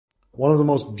one of the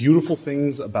most beautiful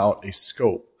things about a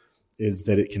scope is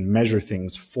that it can measure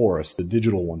things for us. The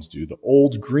digital ones do. The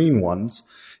old green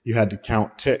ones, you had to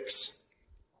count ticks.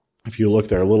 If you look,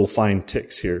 there are little fine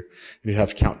ticks here, and you have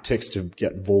to count ticks to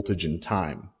get voltage and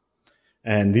time.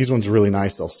 And these ones are really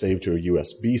nice. They'll save to a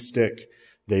USB stick.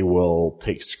 They will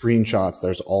take screenshots.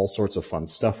 There's all sorts of fun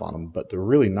stuff on them. But the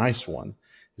really nice one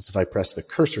is if I press the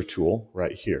cursor tool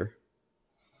right here,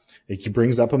 it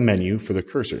brings up a menu for the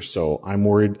cursor. So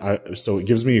so it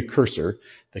gives me a cursor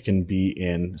that can be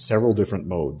in several different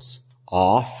modes: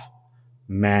 off,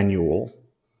 manual,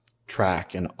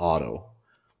 track, and auto.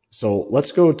 So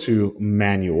let's go to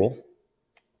manual.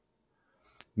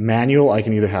 Manual, I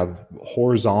can either have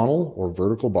horizontal or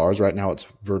vertical bars. Right now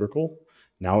it's vertical.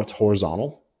 Now it's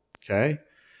horizontal. Okay.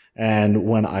 And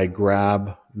when I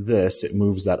grab this, it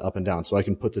moves that up and down. So I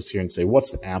can put this here and say,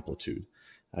 what's the amplitude?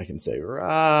 I can say,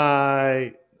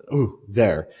 right,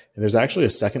 there. And there's actually a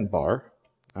second bar.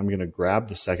 I'm going to grab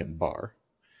the second bar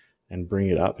and bring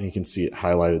it up. And you can see it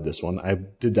highlighted this one. I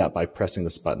did that by pressing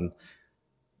this button.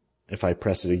 If I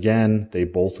press it again, they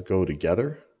both go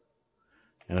together.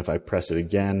 And if I press it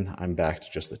again, I'm back to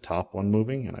just the top one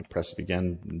moving. And I press it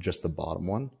again, just the bottom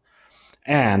one.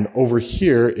 And over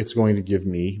here, it's going to give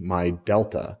me my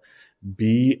delta.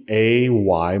 BAY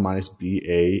minus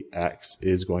BAX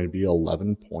is going to be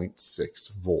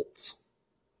 11.6 volts.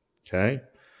 Okay.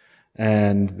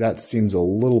 And that seems a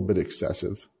little bit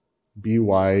excessive.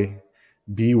 BY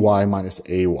minus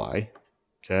AY.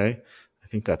 Okay. I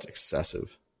think that's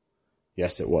excessive.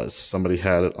 Yes, it was. Somebody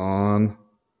had it on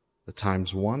the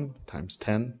times 1, times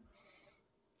 10.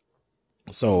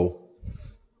 So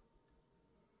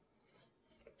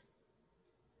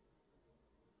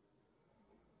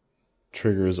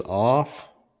trigger is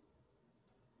off.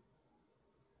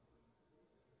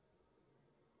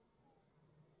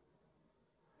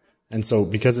 And so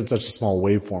because it's such a small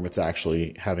waveform, it's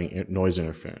actually having noise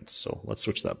interference. So let's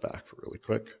switch that back for really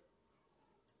quick.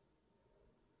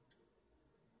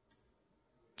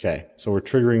 Okay, so we're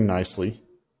triggering nicely.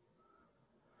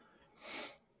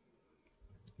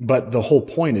 But the whole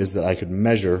point is that I could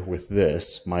measure with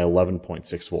this my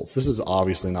 11.6 volts. This is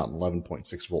obviously not an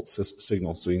 11.6 volt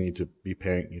signal, so you need to be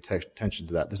paying attention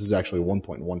to that. This is actually a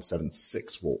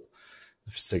 1.176 volt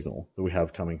signal that we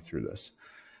have coming through this.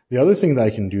 The other thing that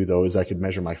I can do, though, is I could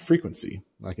measure my frequency.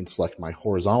 I can select my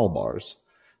horizontal bars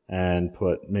and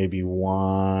put maybe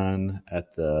 1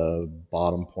 at the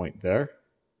bottom point there.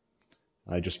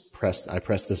 I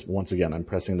press this once again. I'm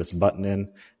pressing this button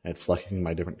in, and it's selecting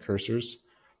my different cursors.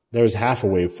 There's half a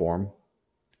waveform.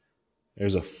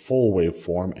 There's a full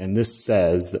waveform, and this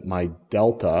says that my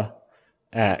delta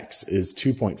X is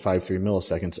 2.53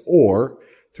 milliseconds or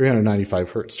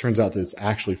 395 hertz. Turns out that it's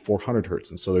actually 400 hertz,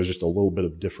 and so there's just a little bit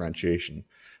of differentiation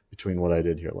between what I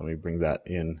did here. Let me bring that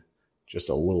in just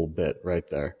a little bit right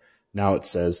there. Now it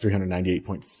says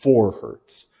 398.4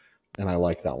 hertz, and I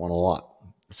like that one a lot.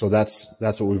 So that's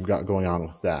what we've got going on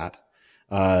with that.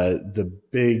 The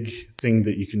big thing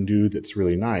that you can do that's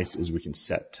really nice is we can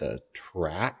set to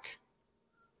track.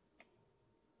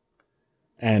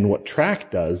 And what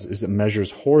track does is it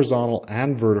measures horizontal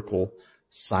and vertical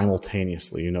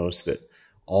simultaneously. You notice that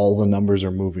all the numbers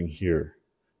are moving here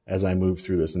as I move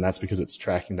through this, and that's because it's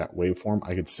tracking that waveform.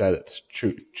 I could set it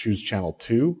to choose channel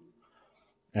 2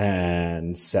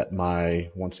 and set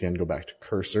my, once again, go back to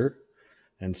cursor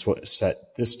and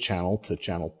set this channel to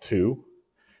channel 2.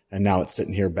 And now it's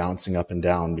sitting here bouncing up and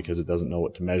down because it doesn't know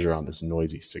what to measure on this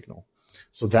noisy signal.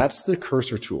 So that's the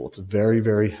cursor tool. It's very,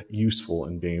 very useful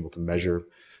in being able to measure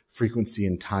frequency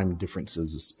and time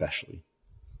differences especially.